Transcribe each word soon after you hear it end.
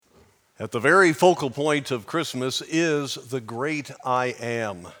At the very focal point of Christmas is the great I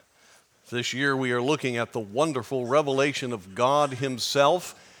Am. This year we are looking at the wonderful revelation of God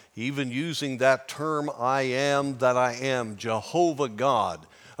Himself, even using that term I am that I am, Jehovah God,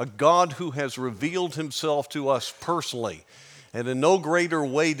 a God who has revealed Himself to us personally. And in no greater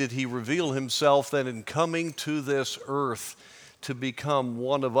way did He reveal Himself than in coming to this earth to become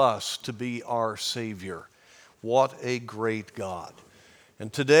one of us, to be our Savior. What a great God.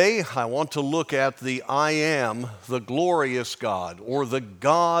 And today I want to look at the I Am, the glorious God, or the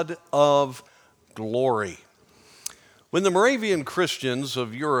God of glory. When the Moravian Christians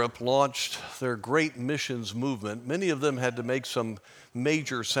of Europe launched their great missions movement, many of them had to make some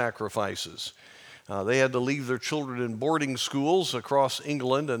major sacrifices. They had to leave their children in boarding schools across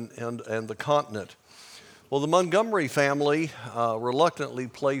England and the continent. Well, the Montgomery family reluctantly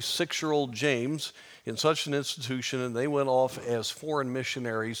placed 6-year-old James in such an institution, and they went off as foreign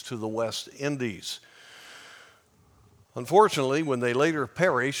missionaries to the West Indies. Unfortunately, when they later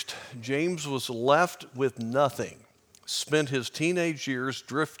perished, James was left with nothing, spent his teenage years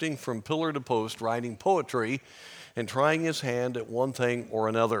drifting from pillar to post, writing poetry and trying his hand at one thing or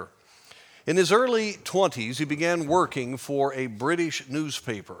another. In his early 20s, he began working for a British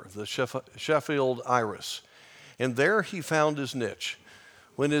newspaper, the Sheffield Iris, and there he found his niche.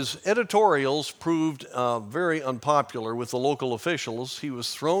 When his editorials proved very unpopular with the local officials, he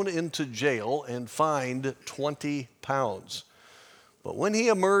was thrown into jail and fined £20. But when he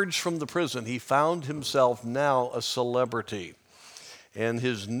emerged from the prison, he found himself now a celebrity, and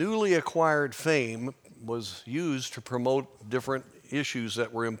his newly acquired fame was used to promote different issues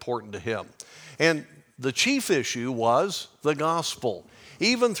that were important to him. And the chief issue was the gospel.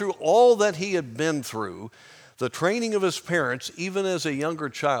 Even through all that he had been through, the training of his parents, even as a younger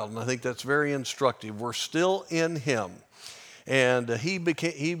child, and I think that's very instructive, were still in him. And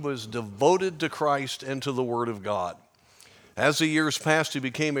he was devoted to Christ and to the Word of God. As the years passed, he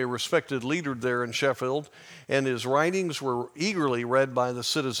became a respected leader there in Sheffield, and his writings were eagerly read by the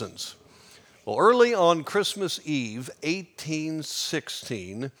citizens. Well, early on Christmas Eve,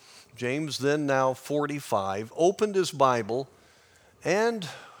 1816, James, then now 45, opened his Bible and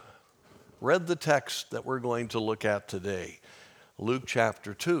read the text that we're going to look at today, Luke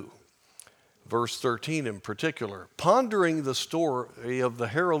chapter 2, verse 13 in particular. Pondering the story of the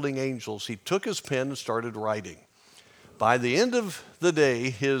heralding angels, he took his pen and started writing. By the end of the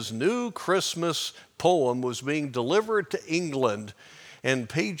day, his new Christmas poem was being delivered to England and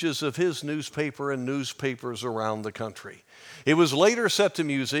pages of his newspaper and newspapers around the country. It was later set to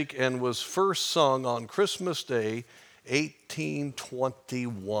music and was first sung on Christmas Day,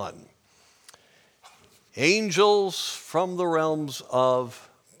 1821. Angels from the realms of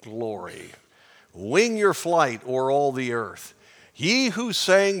glory, wing your flight o'er all the earth. Ye who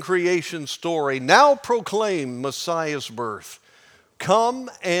sang creation's story, now proclaim Messiah's birth.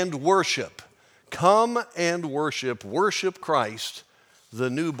 Come and worship, worship Christ, the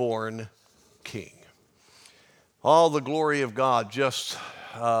newborn King. All the glory of God just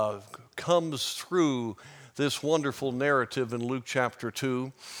comes through this wonderful narrative in Luke chapter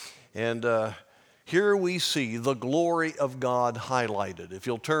 2. And here we see the glory of God highlighted. If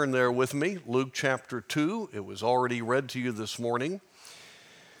you'll turn there with me, Luke chapter 2. It was already read to you this morning.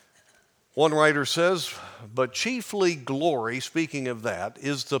 One writer says, but chiefly glory, speaking of that,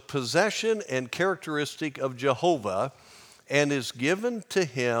 is the possession and characteristic of Jehovah, and is given to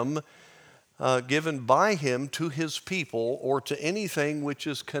him, given by him to his people, or to anything which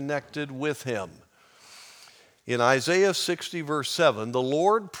is connected with him. In Isaiah 60, verse 7, the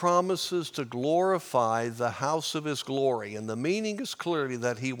Lord promises to glorify the house of his glory, and the meaning is clearly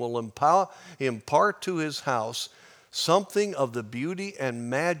that he will impart to his house something of the beauty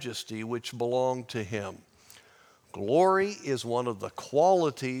and majesty which belong to him. Glory is one of the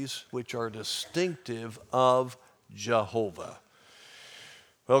qualities which are distinctive of Jehovah.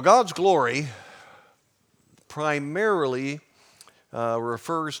 Well, God's glory primarily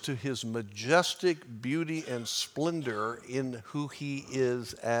refers to his majestic beauty and splendor in who he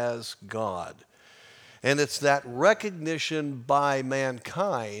is as God. And it's that recognition by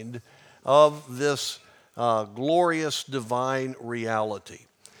mankind of this glorious divine reality.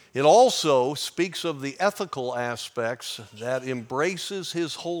 It also speaks of the ethical aspects that embraces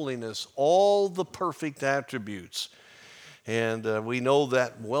his holiness, all the perfect attributes. And we know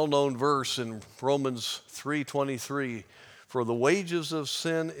that well-known verse in Romans 3:23, for the wages of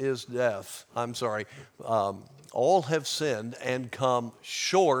sin is death. All have sinned and come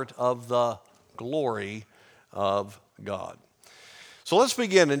short of the glory of God. So let's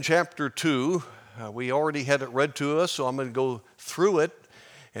begin in chapter 2. We already had it read to us, so I'm going to go through it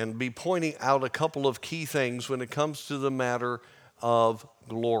and be pointing out a couple of key things when it comes to the matter of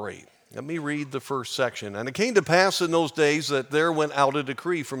glory. Let me read the first section. And it came to pass in those days that there went out a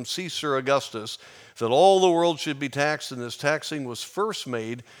decree from Caesar Augustus that all the world should be taxed, and this taxing was first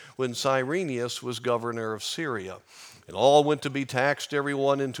made when Cyrenius was governor of Syria. And all went to be taxed, every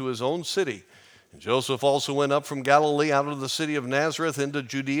one into his own city. And Joseph also went up from Galilee out of the city of Nazareth into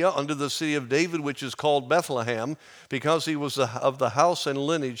Judea, unto the city of David, which is called Bethlehem, because he was of the house and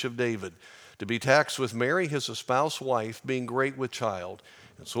lineage of David, to be taxed with Mary, his espoused wife, being great with child.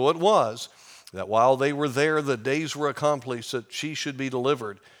 And so it was that while they were there, the days were accomplished that she should be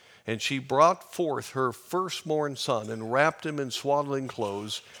delivered. And she brought forth her firstborn son, and wrapped him in swaddling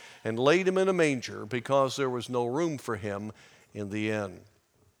clothes, and laid him in a manger, because there was no room for him in the inn.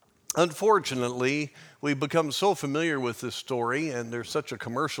 Unfortunately, we've become so familiar with this story, and there's such a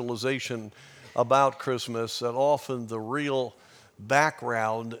commercialization about Christmas that often the real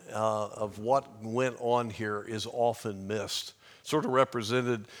background of what went on here is often missed. Sort of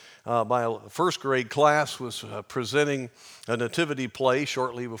represented by a first grade class was presenting a nativity play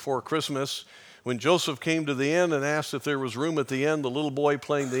shortly before Christmas. When Joseph came to the inn and asked if there was room at the inn, the little boy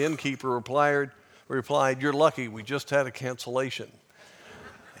playing the innkeeper replied, "You're lucky, we just had a cancellation."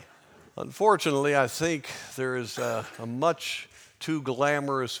 Unfortunately, I think there is a much too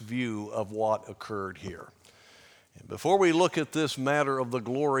glamorous view of what occurred here. And before we look at this matter of the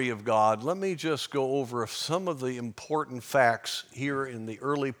glory of God, let me just go over some of the important facts here in the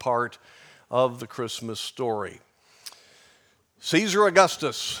early part of the Christmas story. Caesar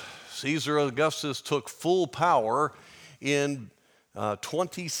Augustus took full power in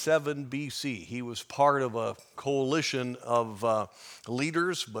 27 BC. He was part of a coalition of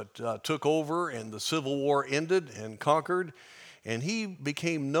leaders, but took over, and the Civil War ended and conquered, and he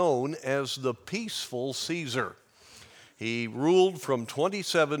became known as the Peaceful Caesar. He ruled from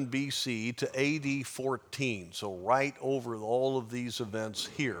 27 BC to AD 14, so right over all of these events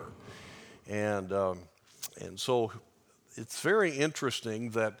here. And so it's very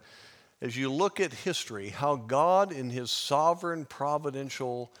interesting that as you look at history, how God in his sovereign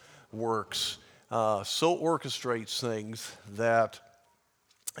providential works so orchestrates things that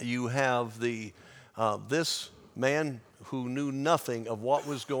you have this man who knew nothing of what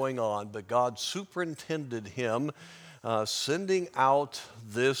was going on, but God superintended him, sending out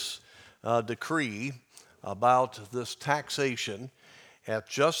this decree about this taxation at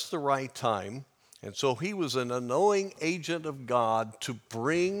just the right time. And so he was an unknowing agent of God to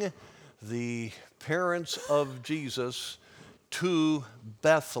bring the parents of Jesus to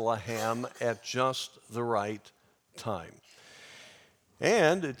Bethlehem at just the right time.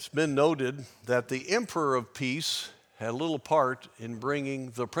 And it's been noted that the Emperor of Peace had a little part in bringing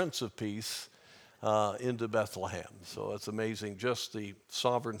the Prince of Peace into Bethlehem. So it's amazing, just the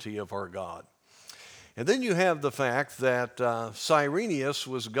sovereignty of our God. And then you have the fact that Cyrenius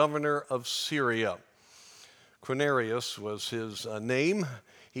was governor of Syria. Quirinius was his name.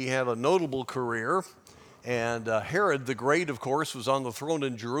 He had a notable career, and Herod the Great, of course, was on the throne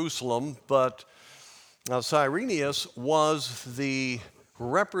in Jerusalem, but Cyrenius was the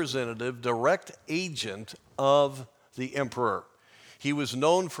representative, direct agent of the emperor. He was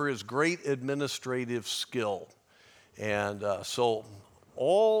known for his great administrative skill, and so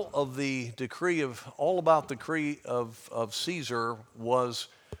all about the decree of Caesar was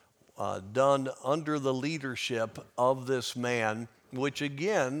done under the leadership of this man, which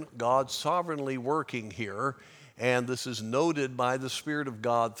again, God's sovereignly working here, and this is noted by the Spirit of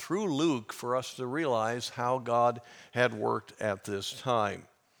God through Luke for us to realize how God had worked at this time.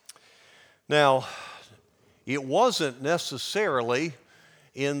 Now, it wasn't necessarily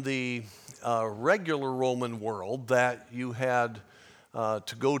in the regular Roman world that you had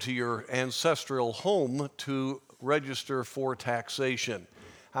to go to your ancestral home to register for taxation.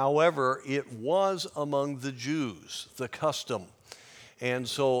 However, it was among the Jews, the custom. And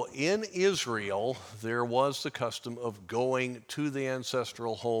so in Israel, there was the custom of going to the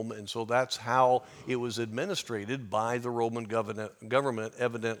ancestral home, and so that's how it was administrated by the Roman government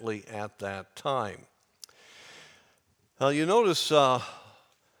evidently at that time. Now you notice,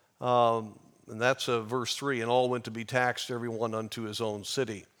 and that's verse 3, and all went to be taxed, every one unto his own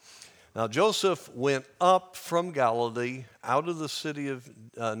city. Now Joseph went up from Galilee out of the city of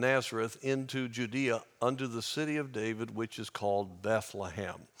Nazareth into Judea unto the city of David, which is called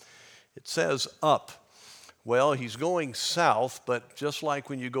Bethlehem. It says up. Well, he's going south, but just like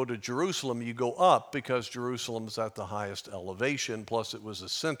when you go to Jerusalem, you go up because Jerusalem is at the highest elevation, plus it was a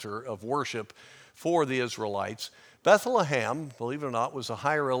center of worship for the Israelites. Bethlehem, believe it or not, was a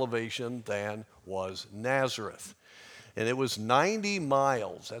higher elevation than was Nazareth. And it was 90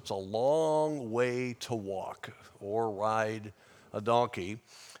 miles. That's a long way to walk or ride a donkey.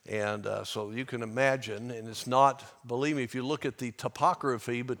 And so you can imagine, and it's not, believe me, if you look at the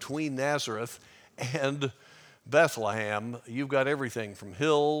topography between Nazareth and Bethlehem, you've got everything from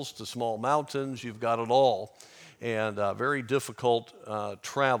hills to small mountains, you've got it all. And very difficult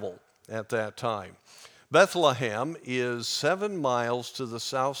travel at that time. Bethlehem is 7 miles to the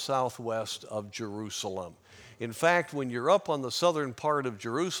south-southwest of Jerusalem. In fact, when you're up on the southern part of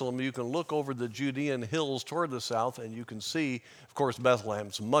Jerusalem, you can look over the Judean hills toward the south and you can see, of course,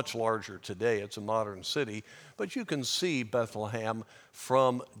 Bethlehem's much larger today. It's a modern city, but you can see Bethlehem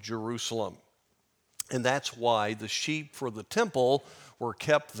from Jerusalem. And that's why the sheep for the temple were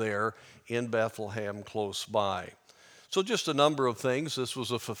kept there in Bethlehem close by. So just a number of things. This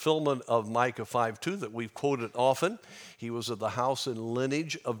was a fulfillment of Micah 5:2 that we've quoted often. He was of the house and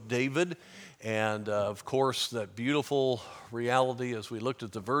lineage of David. And of course, that beautiful reality as we looked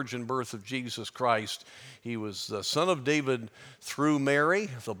at the virgin birth of Jesus Christ. He was the son of David through Mary,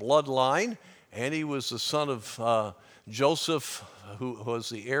 the bloodline, and he was the son of Joseph, who was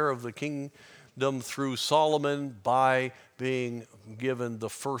the heir of the kingdom through Solomon by being given the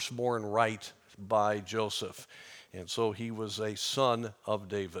firstborn right by Joseph. And so he was a son of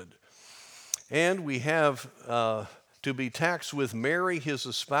David. And we have to be taxed with Mary, his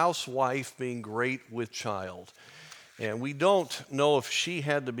espoused wife, being great with child. And we don't know if she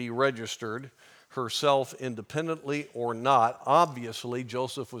had to be registered herself independently or not. Obviously,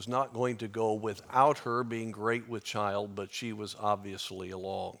 Joseph was not going to go without her being great with child, but she was obviously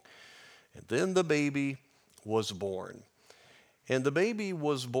along. And then the baby was born. And the baby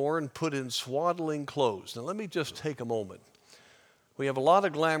was born put in swaddling clothes. Now let me just take a moment. We have a lot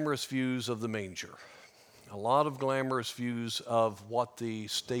of glamorous views of the manger, a lot of glamorous views of what the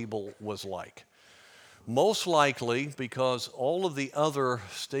stable was like. Most likely because all of the other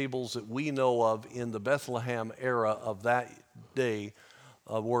stables that we know of in the Bethlehem era of that day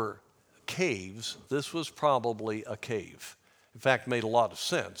were caves. This was probably a cave. In fact, it made a lot of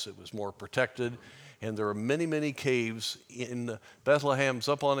sense. It was more protected. And there are many, many caves in Bethlehem's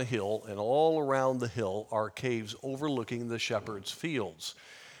up on a hill, and all around the hill are caves overlooking the shepherd's fields.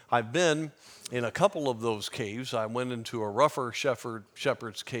 I've been in a couple of those caves. I went into a rougher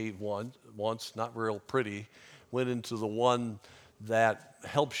shepherd's cave once, not real pretty. Went into the one that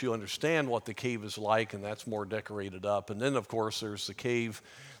helps you understand what the cave is like, and that's more decorated up. And then, of course, there's the cave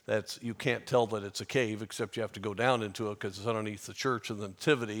that's, you can't tell that it's a cave, except you have to go down into it because it's underneath the Church of the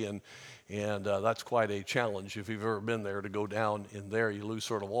Nativity, and that's quite a challenge. If you've ever been there, to go down in there, you lose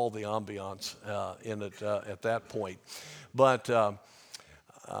sort of all the ambiance in it at that point. But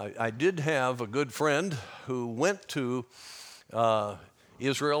I did have a good friend who went to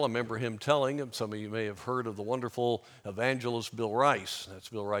Israel. I remember him telling him, some of you may have heard of the wonderful evangelist Bill Rice. That's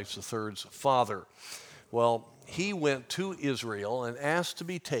Bill Rice III's father. Well, he went to Israel and asked to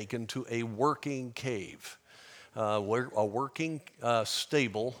be taken to a working cave. A working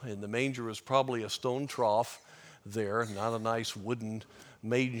stable, and the manger was probably a stone trough there, not a nice wooden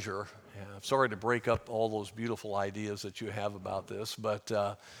manger. I'm sorry to break up all those beautiful ideas that you have about this, but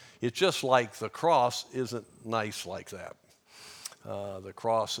it's just like the cross isn't nice like that. The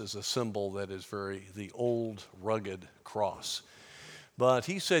cross is a symbol that is the old rugged cross. But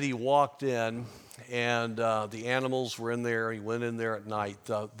he said he walked in, and the animals were in there. He went in there at night.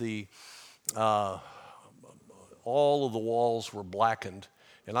 All of the walls were blackened,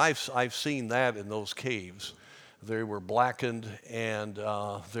 and I've seen that in those caves. They were blackened, and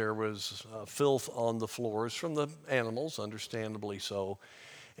there was filth on the floors from the animals, understandably so,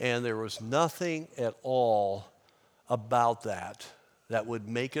 and there was nothing at all about that would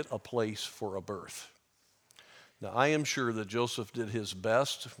make it a place for a birth. Now, I am sure that Joseph did his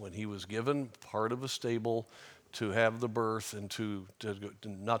best when he was given part of a stable to have the birth and to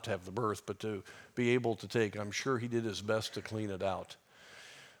not to have the birth, but to be able to take. I'm sure he did his best to clean it out.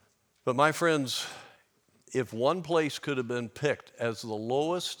 But my friends, if one place could have been picked as the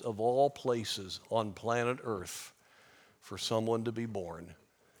lowest of all places on planet Earth for someone to be born,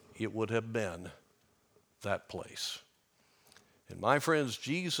 it would have been that place. And my friends,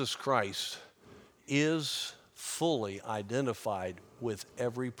 Jesus Christ is fully identified with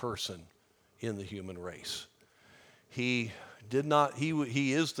every person in the human race. He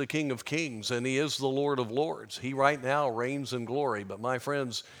is the King of Kings, and he is the Lord of Lords. He right now reigns in glory. But my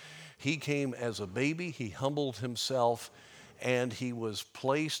friends, he came as a baby, he humbled himself, and he was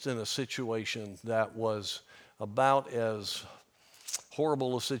placed in a situation that was about as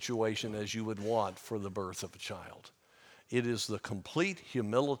horrible a situation as you would want for the birth of a child. It is the complete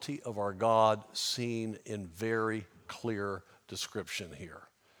humility of our God seen in very clear description here.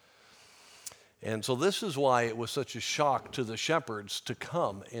 And so this is why it was such a shock to the shepherds to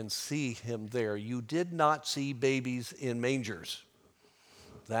come and see him there. You did not see babies in mangers.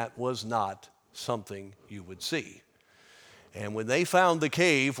 That was not something you would see. And when they found the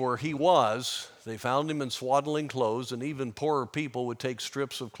cave where he was, they found him in swaddling clothes, and even poorer people would take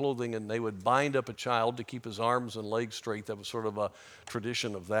strips of clothing and they would bind up a child to keep his arms and legs straight. That was sort of a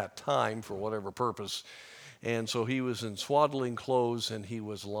tradition of that time for whatever purpose. And so he was in swaddling clothes and he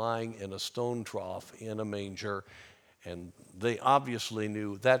was lying in a stone trough in a manger. And they obviously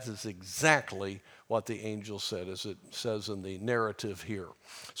knew that is exactly what the angel said, as it says in the narrative here.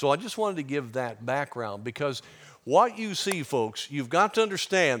 So I just wanted to give that background, because what you see, folks, you've got to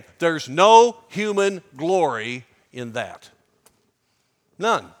understand there's no human glory in that.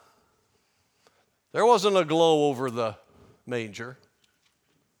 None. There wasn't a glow over the manger.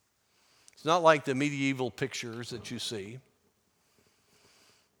 It's not like the medieval pictures that you see.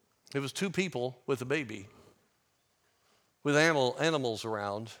 It was two people with a baby, with animals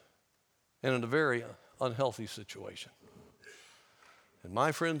around, and in a very unhealthy situation. And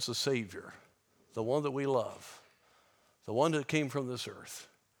my friends, the Savior, the one that we love, the one that came from this earth,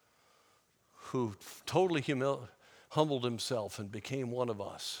 who totally humbled himself and became one of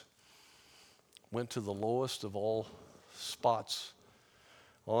us, went to the lowest of all spots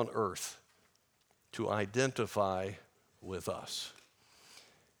on earth to identify with us.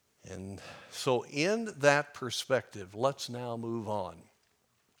 And so in that perspective, let's now move on.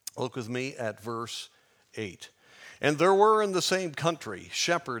 Look with me at verse 8. And there were in the same country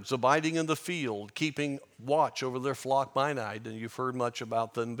shepherds abiding in the field, keeping watch over their flock by night. And you've heard much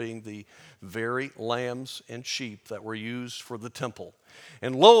about them being the very lambs and sheep that were used for the temple.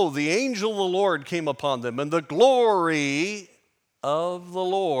 And lo, the angel of the Lord came upon them, and the glory of the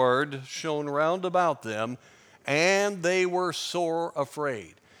Lord shone round about them, and they were sore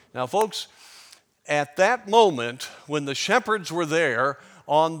afraid. Now, folks, at that moment when the shepherds were there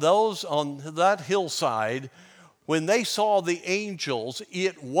on that hillside, when they saw the angels,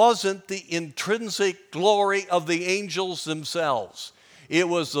 it wasn't the intrinsic glory of the angels themselves. It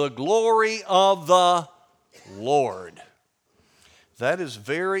was the glory of the Lord. That is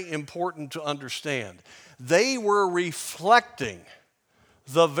very important to understand. They were reflecting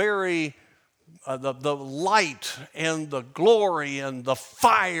the very the light and the glory and the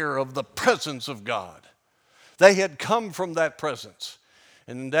fire of the presence of God. They had come from that presence.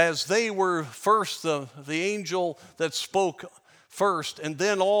 And as they were first, the angel that spoke first, and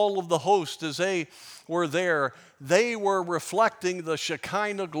then all of the host as they were there, they were reflecting the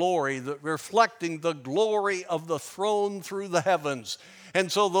Shekinah glory, reflecting the glory of the throne through the heavens.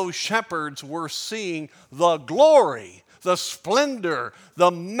 And so those shepherds were seeing the glory, the splendor,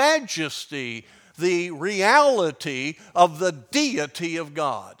 the majesty, the reality of the deity of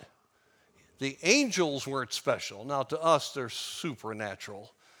God. The angels weren't special. Now, to us, they're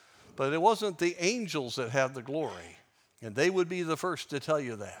supernatural. But it wasn't the angels that had the glory. And they would be the first to tell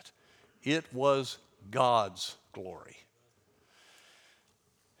you that. It was God's glory.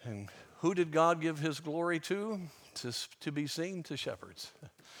 And who did God give his glory to? To be seen to shepherds.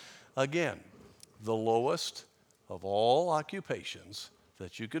 Again, the lowest of all occupations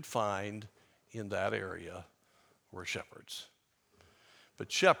that you could find in that area were shepherds.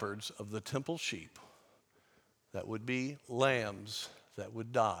 But shepherds of the temple sheep, that would be lambs that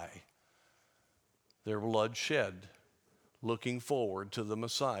would die, their blood shed, looking forward to the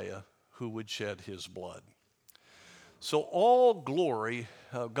Messiah who would shed his blood. So all glory,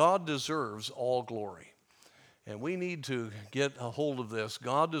 God deserves all glory. And we need to get a hold of this.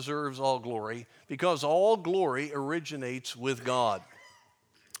 God deserves all glory because all glory originates with God.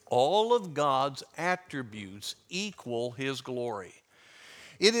 All of God's attributes equal his glory.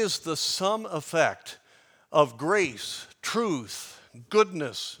 It is the sum effect of grace, truth,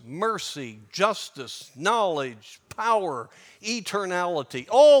 goodness, mercy, justice, knowledge, power, eternality,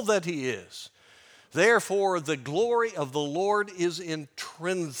 all that he is. Therefore, the glory of the Lord is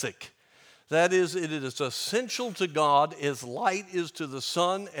intrinsic. That is, it is essential to God as light is to the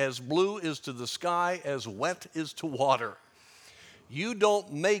sun, as blue is to the sky, as wet is to water. You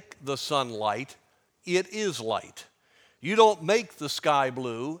don't make the sunlight, it is light. You don't make the sky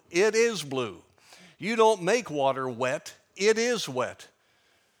blue, it is blue. You don't make water wet, it is wet.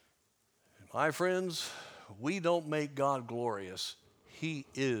 My friends, we don't make God glorious, he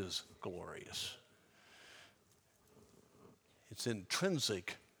is glorious. It's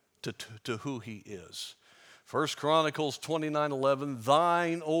intrinsic to who he is. 1 Chronicles 29:11,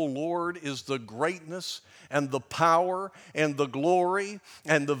 thine, O Lord, is the greatness and the power and the glory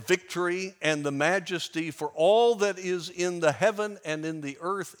and the victory and the majesty, for all that is in the heaven and in the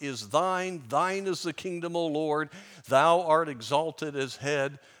earth is thine. Thine is the kingdom, O Lord. Thou art exalted as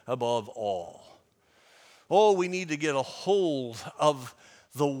head above all. Oh, we need to get a hold of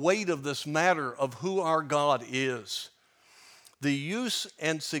the weight of this matter of who our God is. The use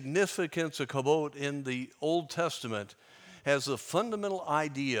and significance of kabod in the Old Testament has a fundamental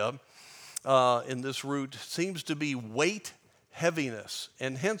idea in this root, seems to be weight, heaviness,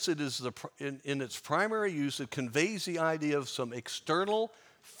 and hence it is in its primary use, it conveys the idea of some external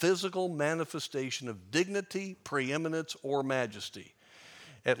physical manifestation of dignity, preeminence, or majesty.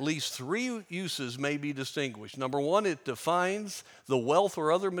 At least three uses may be distinguished. Number one, it defines the wealth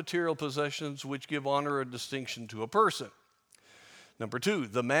or other material possessions which give honor or distinction to a person. Number two,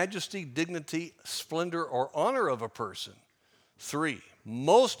 the majesty, dignity, splendor, or honor of a person. Three,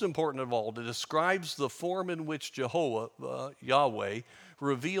 most important of all, it describes the form in which Yahweh,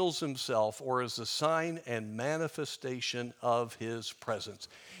 reveals himself or is a sign and manifestation of his presence.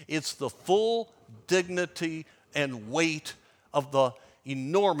 It's the full dignity and weight of the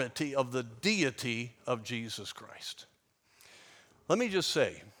enormity of the deity of Jesus Christ. Let me just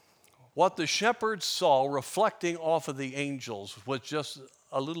say, what the shepherds saw reflecting off of the angels was just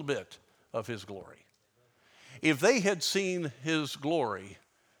a little bit of his glory. If they had seen his glory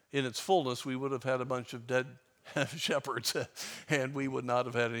in its fullness, we would have had a bunch of dead shepherds and we would not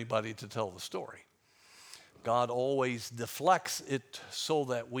have had anybody to tell the story. God always deflects it so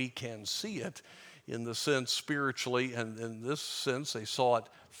that we can see it in the sense spiritually, and in this sense they saw it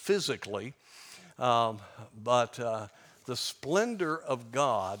physically, but the splendor of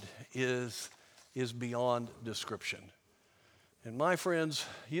God is beyond description. And my friends,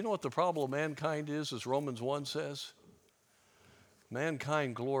 you know what the problem of mankind is, as Romans 1 says?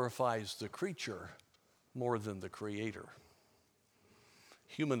 Mankind glorifies the creature more than the creator.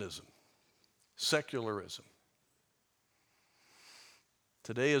 Humanism, secularism.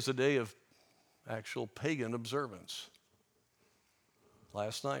 Today is a day of actual pagan observance.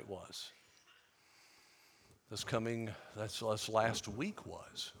 Last night was. That's last week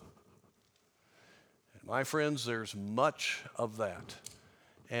was. And my friends, there's much of that.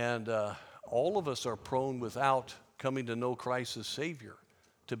 And all of us are prone, without coming to know Christ as Savior,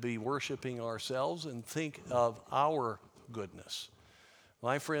 to be worshiping ourselves and think of our goodness.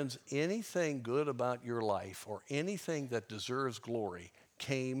 My friends, anything good about your life or anything that deserves glory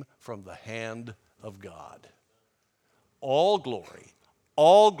came from the hand of God. All glory,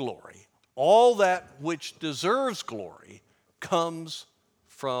 all that which deserves glory comes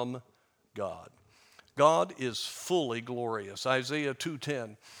from God. God is fully glorious. Isaiah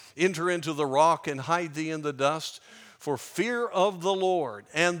 2:10, enter into the rock and hide thee in the dust, for fear of the Lord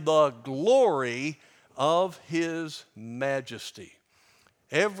and the glory of his majesty.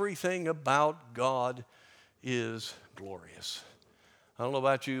 Everything about God is glorious. I don't know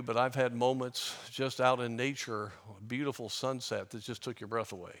about you, but I've had moments just out in nature, a beautiful sunset that just took your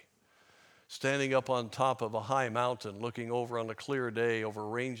breath away. Standing up on top of a high mountain, looking over on a clear day over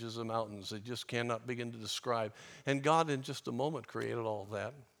ranges of mountains that just cannot begin to describe. And God in just a moment created all of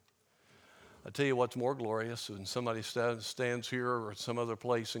that. I tell you what's more glorious, when somebody stands here or some other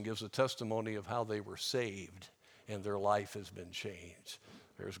place and gives a testimony of how they were saved and their life has been changed.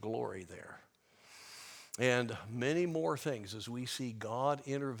 There's glory there. And many more things as we see God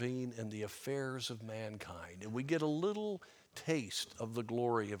intervene in the affairs of mankind. And we get a little taste of the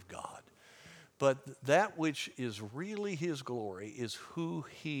glory of God. But that which is really his glory is who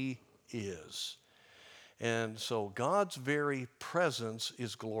he is. And so God's very presence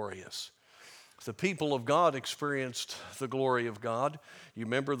is glorious. The people of God experienced the glory of God. You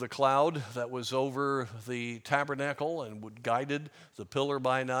remember the cloud that was over the tabernacle and guided the pillar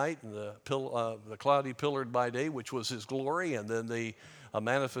by night and the cloudy pillar by day, which was his glory, and then the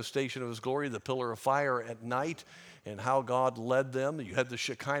manifestation of his glory, the pillar of fire at night, and how God led them. You had the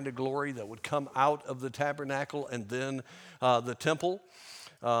Shekinah glory that would come out of the tabernacle and then the temple.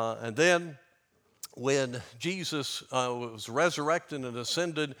 And then when Jesus was resurrected and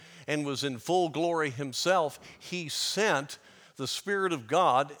ascended and was in full glory himself, he sent the Spirit of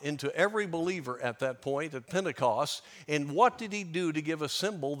God into every believer at that point at Pentecost. And what did he do to give a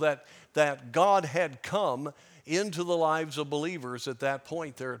symbol that God had come into the lives of believers at that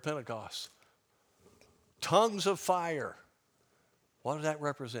point there at Pentecost? Tongues of fire. What did that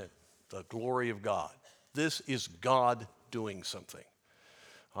represent? The glory of God. This is God doing something.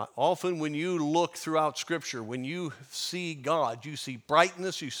 Often when you look throughout Scripture, when you see God, you see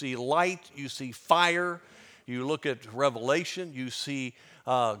brightness, you see light, you see fire, You look at Revelation, you see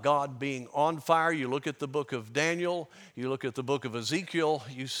God being on fire. You look at the book of Daniel, you look at the book of Ezekiel,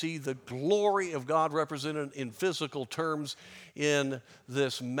 you see the glory of God represented in physical terms in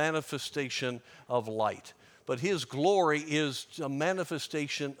this manifestation of light. But his glory is a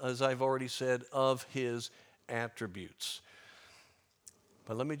manifestation, as I've already said, of his attributes.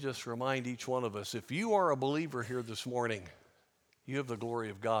 But let me just remind each one of us, if you are a believer here this morning, you have the glory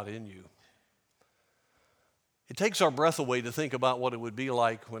of God in you. It takes our breath away to think about what it would be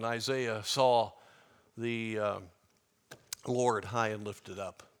like when Isaiah saw the Lord high and lifted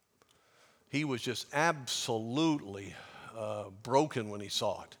up. He was just absolutely broken when he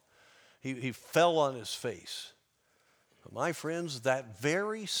saw it. He fell on his face. But my friends, that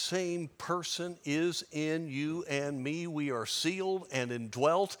very same person is in you and me. We are sealed and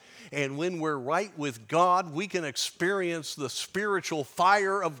indwelt, and when we're right with God, we can experience the spiritual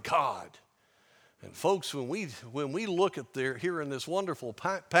fire of God. And folks, when we look at here in this wonderful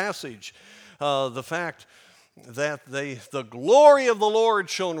passage, the fact that the glory of the Lord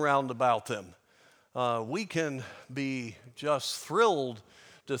shone round about them, we can be just thrilled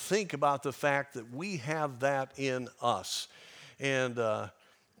to think about the fact that we have that in us. And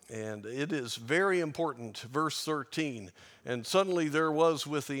it is very important. Verse 13, and suddenly there was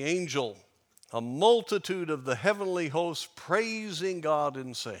with the angel a multitude of the heavenly hosts praising God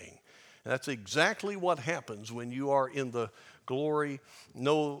and saying. And that's exactly what happens when you are in the glory,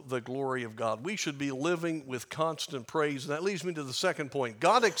 know the glory of God. We should be living with constant praise. And that leads me to the second point.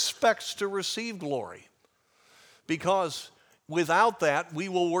 God expects to receive glory, because without that, we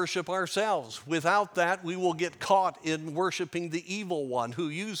will worship ourselves. Without that, we will get caught in worshiping the evil one who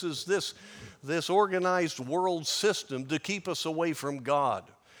uses this organized world system to keep us away from God.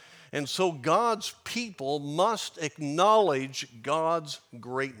 And so God's people must acknowledge God's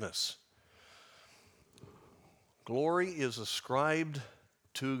greatness. Glory is ascribed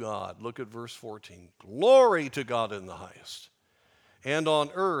to God. Look at verse 14. Glory to God in the highest, and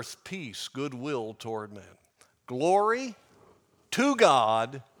on earth peace, goodwill toward men. Glory to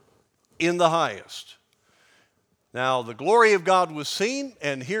God in the highest. Now, the glory of God was seen,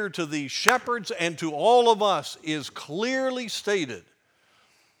 and here to these shepherds and to all of us is clearly stated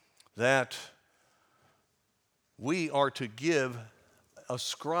that we are to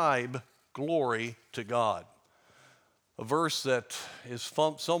ascribe glory to God. A verse that is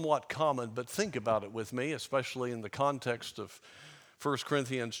somewhat common, but think about it with me, especially in the context of 1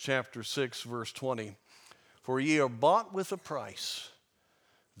 Corinthians chapter 6, verse 20. For ye are bought with a price.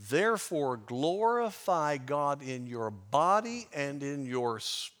 Therefore glorify God in your body and in your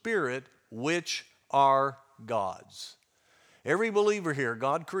spirit, which are God's. Every believer here,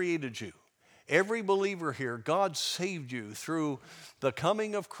 God created you. Every believer here, God saved you through the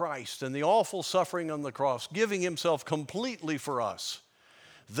coming of Christ and the awful suffering on the cross, giving himself completely for us.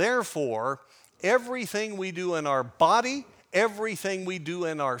 Therefore, everything we do in our body, everything we do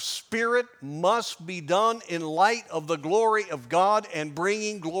in our spirit must be done in light of the glory of God and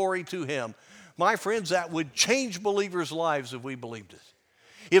bringing glory to him. My friends, that would change believers' lives if we believed it.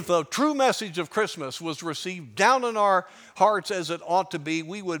 If the true message of Christmas was received down in our hearts as it ought to be,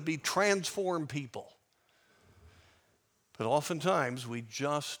 we would be transformed people. But oftentimes, we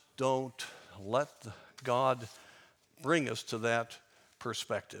just don't let God bring us to that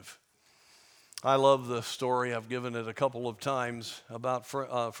perspective. I love the story, I've given it a couple of times, about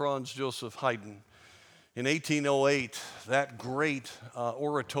Franz Joseph Haydn. In 1808, that great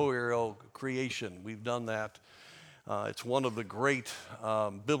oratorio creation, we've done that. It's one of the great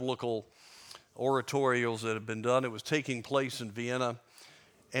biblical oratorios that have been done. It was taking place in Vienna,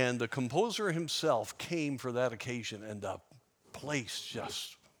 and the composer himself came for that occasion, and the place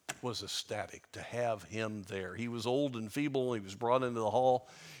just was ecstatic to have him there. He was old and feeble. He was brought into the hall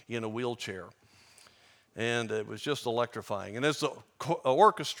in a wheelchair, and it was just electrifying. And as the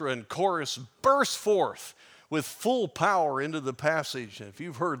orchestra and chorus burst forth with full power into the passage. And if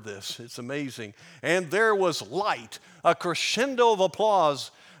you've heard this, it's amazing. And there was light. A crescendo of applause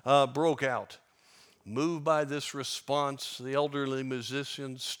broke out. Moved by this response, the elderly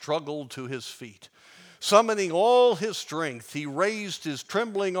musician struggled to his feet. Summoning all his strength, he raised his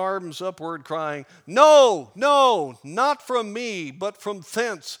trembling arms upward, crying, "No, no, not from me, but from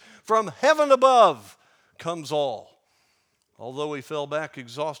thence, from heaven above, comes all." Although he fell back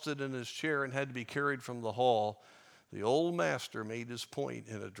exhausted in his chair and had to be carried from the hall, the old master made his point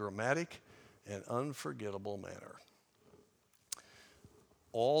in a dramatic and unforgettable manner.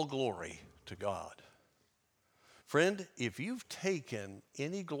 All glory to God. Friend, if you've taken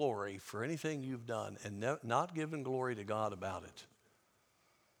any glory for anything you've done and not given glory to God about it,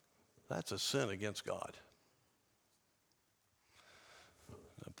 that's a sin against God.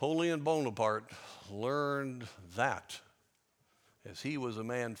 Napoleon Bonaparte learned that as he was a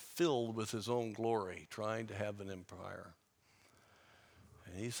man filled with his own glory, trying to have an empire.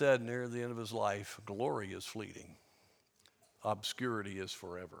 And he said near the end of his life, glory is fleeting. Obscurity is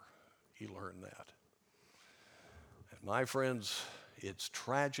forever. He learned that. And my friends, it's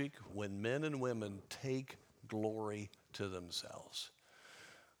tragic when men and women take glory to themselves.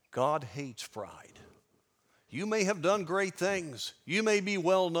 God hates pride. You may have done great things. You may be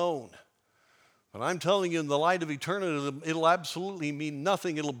well known. But I'm telling you, in the light of eternity, it'll absolutely mean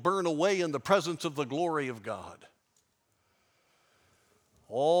nothing. It'll burn away in the presence of the glory of God.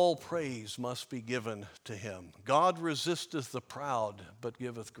 All praise must be given to him. God resisteth the proud, but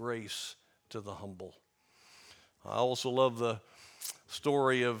giveth grace to the humble. I also love the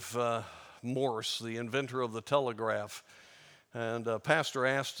story of Morse, the inventor of the telegraph. And a pastor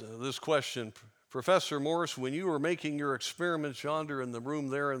asked this question, Professor Morse, when you were making your experiments yonder in the room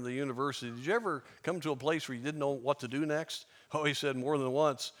there in the university, did you ever come to a place where you didn't know what to do next? Oh, he said, more than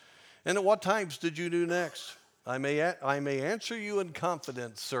once. And at what times did you do next? I may answer you in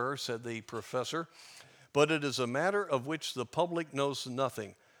confidence, sir, said the professor, but it is a matter of which the public knows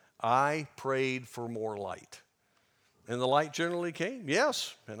nothing. I prayed for more light. And the light generally came?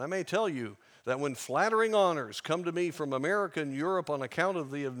 Yes. And I may tell you that when flattering honors come to me from America and Europe on account of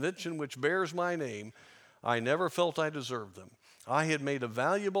the invention which bears my name, I never felt I deserved them. I had made a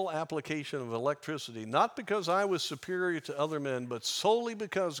valuable application of electricity, not because I was superior to other men, but solely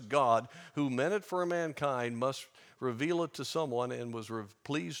because God, who meant it for mankind, must reveal it to someone and was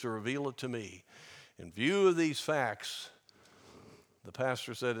pleased to reveal it to me. In view of these facts, the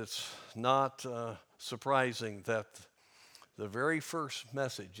pastor said it's not surprising that the very first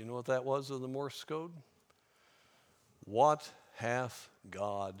message, you know what that was of the Morse code? What hath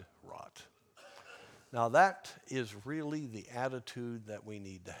God wrought? Now that is really the attitude that we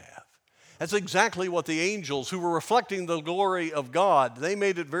need to have. That's exactly what the angels who were reflecting the glory of God, they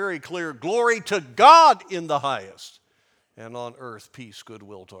made it very clear, glory to God in the highest, and on earth peace,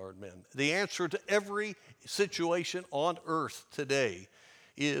 goodwill toward men. The answer to every situation on earth today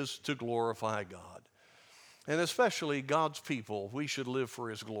is to glorify God. And especially God's people, we should live for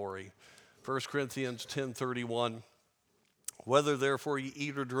his glory. 1 Corinthians 10:31, whether therefore you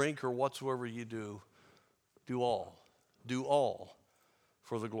eat or drink or whatsoever you do, do all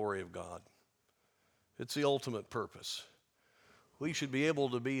for the glory of God. It's the ultimate purpose. We should be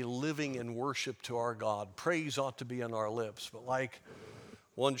able to be living in worship to our God. Praise ought to be on our lips. But like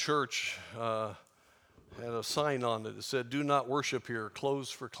one church had a sign on it that said, do not worship here,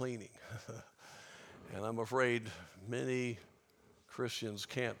 closed for cleaning. And I'm afraid many Christians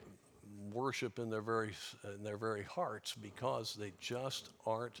can't worship in their very hearts because they just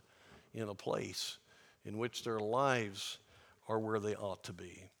aren't in a place in which their lives are where they ought to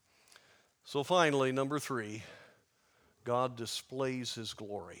be. So finally, number 3, God displays his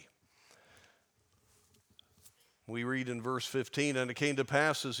glory. We read in verse 15, and it came to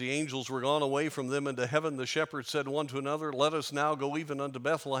pass as the angels were gone away from them into heaven, the shepherds said one to another, let us now go even unto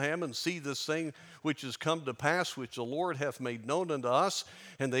Bethlehem and see this thing which is come to pass, which the Lord hath made known unto us.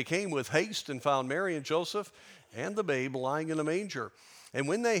 And they came with haste and found Mary and Joseph and the babe lying in a manger. And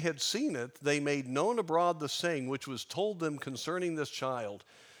when they had seen it, they made known abroad the saying which was told them concerning this child.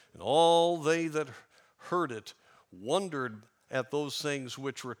 And all they that heard it wondered at those things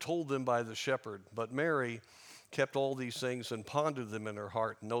which were told them by the shepherd. But Mary kept all these things and pondered them in her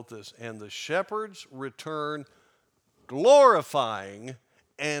heart. Note this, and the shepherds returned glorifying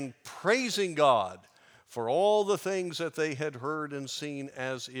and praising God for all the things that they had heard and seen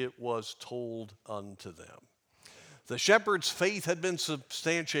as it was told unto them. The shepherds' faith had been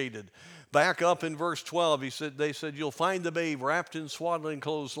substantiated. Back up in verse 12, they said, you'll find the babe wrapped in swaddling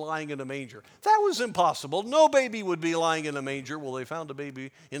clothes lying in a manger. That was impossible. No baby would be lying in a manger. Well, they found a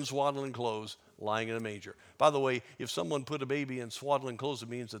baby in swaddling clothes lying in a manger. By the way, if someone put a baby in swaddling clothes, it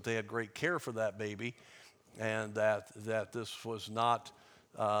means that they had great care for that baby and that this was not,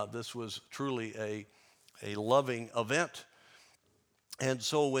 this was truly a loving event. And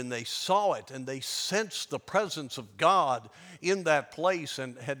so when they saw it and they sensed the presence of God in that place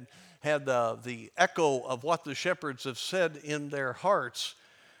and had the echo of what the shepherds have said in their hearts,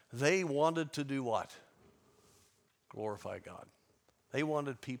 they wanted to do what? Glorify God. They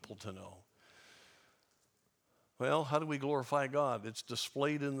wanted people to know. Well, how do we glorify God? It's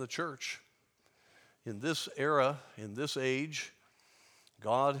displayed in the church. In this era, in this age,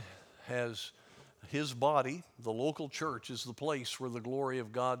 God has his body, the local church, is the place where the glory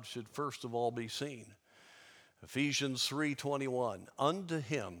of God should first of all be seen. Ephesians 3:21, unto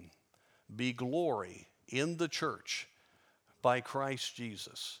him be glory in the church by Christ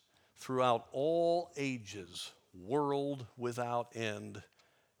Jesus throughout all ages, world without end.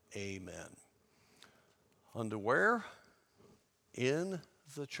 Amen. Unto where? In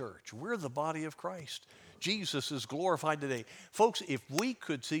the church. We're the body of Christ. Jesus is glorified today. Folks, if we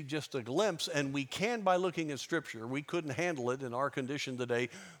could see just a glimpse, and we can by looking at Scripture, we couldn't handle it in our condition today,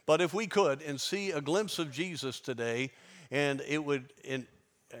 but if we could and see a glimpse of Jesus today, and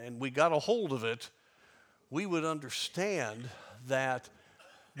we got a hold of it, we would understand that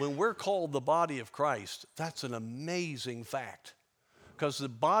when we're called the body of Christ, that's an amazing fact. Because the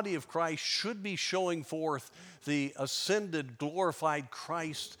body of Christ should be showing forth the ascended, glorified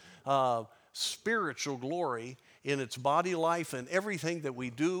Christ spiritual glory in its body life and everything that we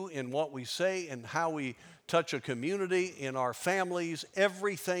do, in what we say, and how we touch a community, in our families.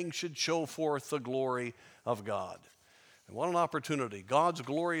 Everything should show forth the glory of God. And what an opportunity. God's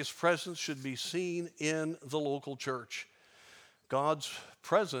glorious presence should be seen in the local church. God's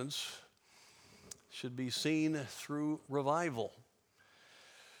presence should be seen through revival.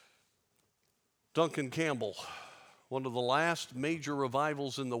 Duncan Campbell, one of the last major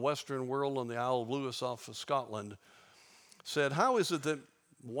revivals in the Western world on the Isle of Lewis off of Scotland, said, "How is it that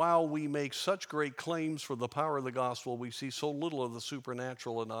while we make such great claims for the power of the gospel, we see so little of the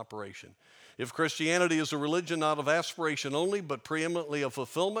supernatural in operation? If Christianity is a religion not of aspiration only, but preeminently of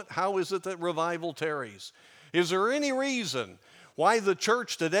fulfillment, how is it that revival tarries? Is there any reason why the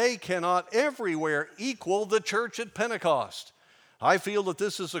church today cannot everywhere equal the church at Pentecost? I feel that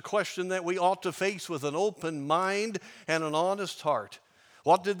this is a question that we ought to face with an open mind and an honest heart.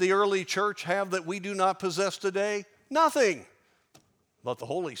 What did the early church have that we do not possess today? Nothing but the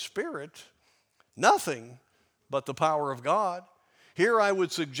Holy Spirit. Nothing but the power of God. Here I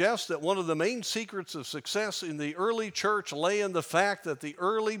would suggest that one of the main secrets of success in the early church lay in the fact that the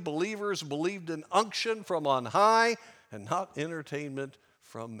early believers believed in unction from on high and not entertainment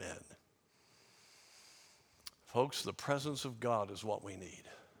from men." Folks, the presence of God is what we need.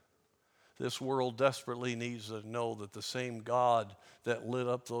 This world desperately needs to know that the same God that lit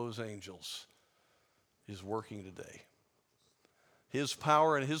up those angels is working today. His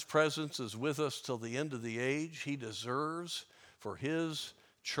power and His presence is with us till the end of the age. He deserves for His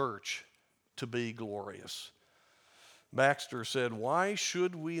church to be glorious. Baxter said, "Why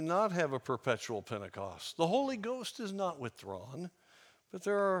should we not have a perpetual Pentecost? The Holy Ghost is not withdrawn, but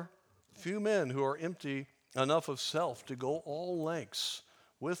there are few men who are empty enough of self to go all lengths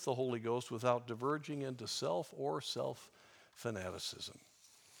with the Holy Ghost without diverging into self or self-fanaticism."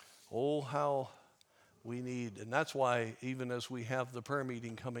 Oh, how we need, and that's why even as we have the prayer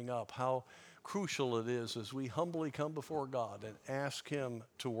meeting coming up, how crucial it is as we humbly come before God and ask Him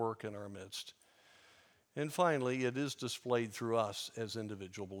to work in our midst. And finally, it is displayed through us as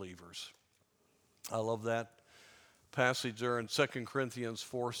individual believers. I love that passage there in 2 Corinthians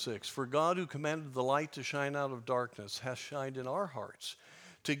 4:6. "For God, who commanded the light to shine out of darkness, hath shined in our hearts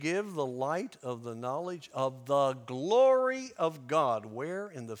to give the light of the knowledge of the glory of God." Where?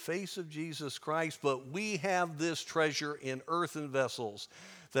 In the face of Jesus Christ. "But we have this treasure in earthen vessels,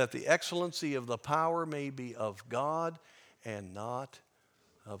 that the excellency of the power may be of God and not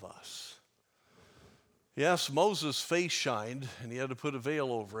of us." Yes, Moses' face shined, and he had to put a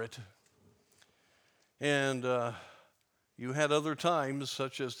veil over it. And you had other times,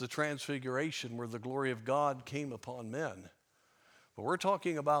 such as the Transfiguration, where the glory of God came upon men. But we're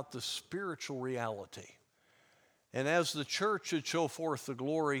talking about the spiritual reality. And as the church should show forth the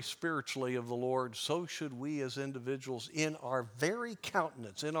glory spiritually of the Lord, so should we as individuals, in our very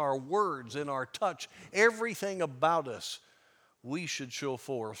countenance, in our words, in our touch, everything about us, we should show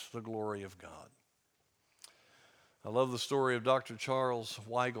forth the glory of God. I love the story of Dr. Charles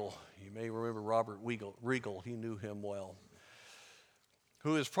Weigel. You may remember Robert Regal. He knew him well.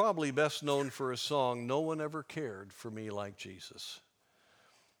 Who is probably best known for his song, "No One Ever Cared for Me Like Jesus."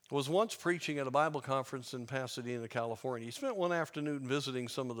 Was once preaching at a Bible conference in Pasadena, California. He spent one afternoon visiting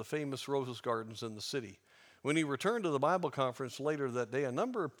some of the famous rose gardens in the city. When he returned to the Bible conference later that day, a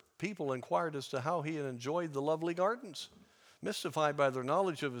number of people inquired as to how he had enjoyed the lovely gardens. Mystified by their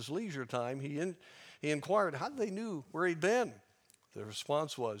knowledge of his leisure time, he inquired how they knew where he'd been. The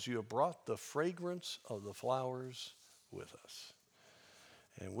response was, "You have brought the fragrance of the flowers with us."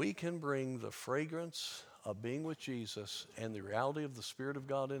 And we can bring the fragrance of being with Jesus and the reality of the Spirit of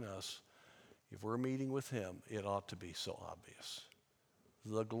God in us. If we're meeting with Him, it ought to be so obvious.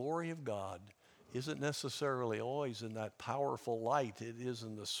 The glory of God isn't necessarily always in that powerful light. It is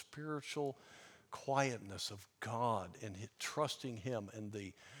in the spiritual quietness of God and trusting Him and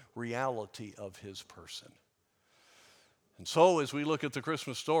the reality of His person. And so as we look at the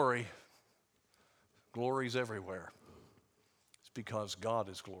Christmas story, glory's everywhere. because God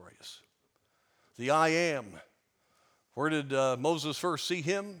is glorious. The I am. Where did Moses first see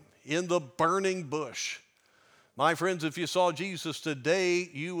him? In the burning bush. My friends, if you saw Jesus today,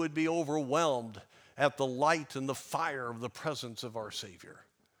 you would be overwhelmed at the light and the fire of the presence of our Savior.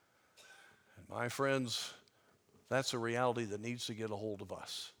 And my friends, that's a reality that needs to get a hold of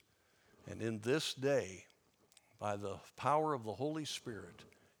us. And in this day, by the power of the Holy Spirit,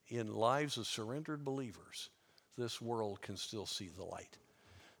 in lives of surrendered believers, this world can still see the light.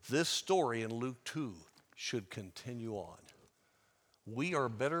 This story in Luke 2 should continue on. We are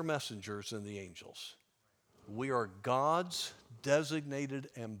better messengers than the angels. We are God's designated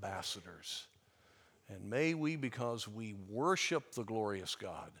ambassadors. And may we, because we worship the glorious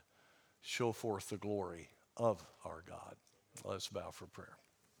God, show forth the glory of our God. Let's bow for prayer.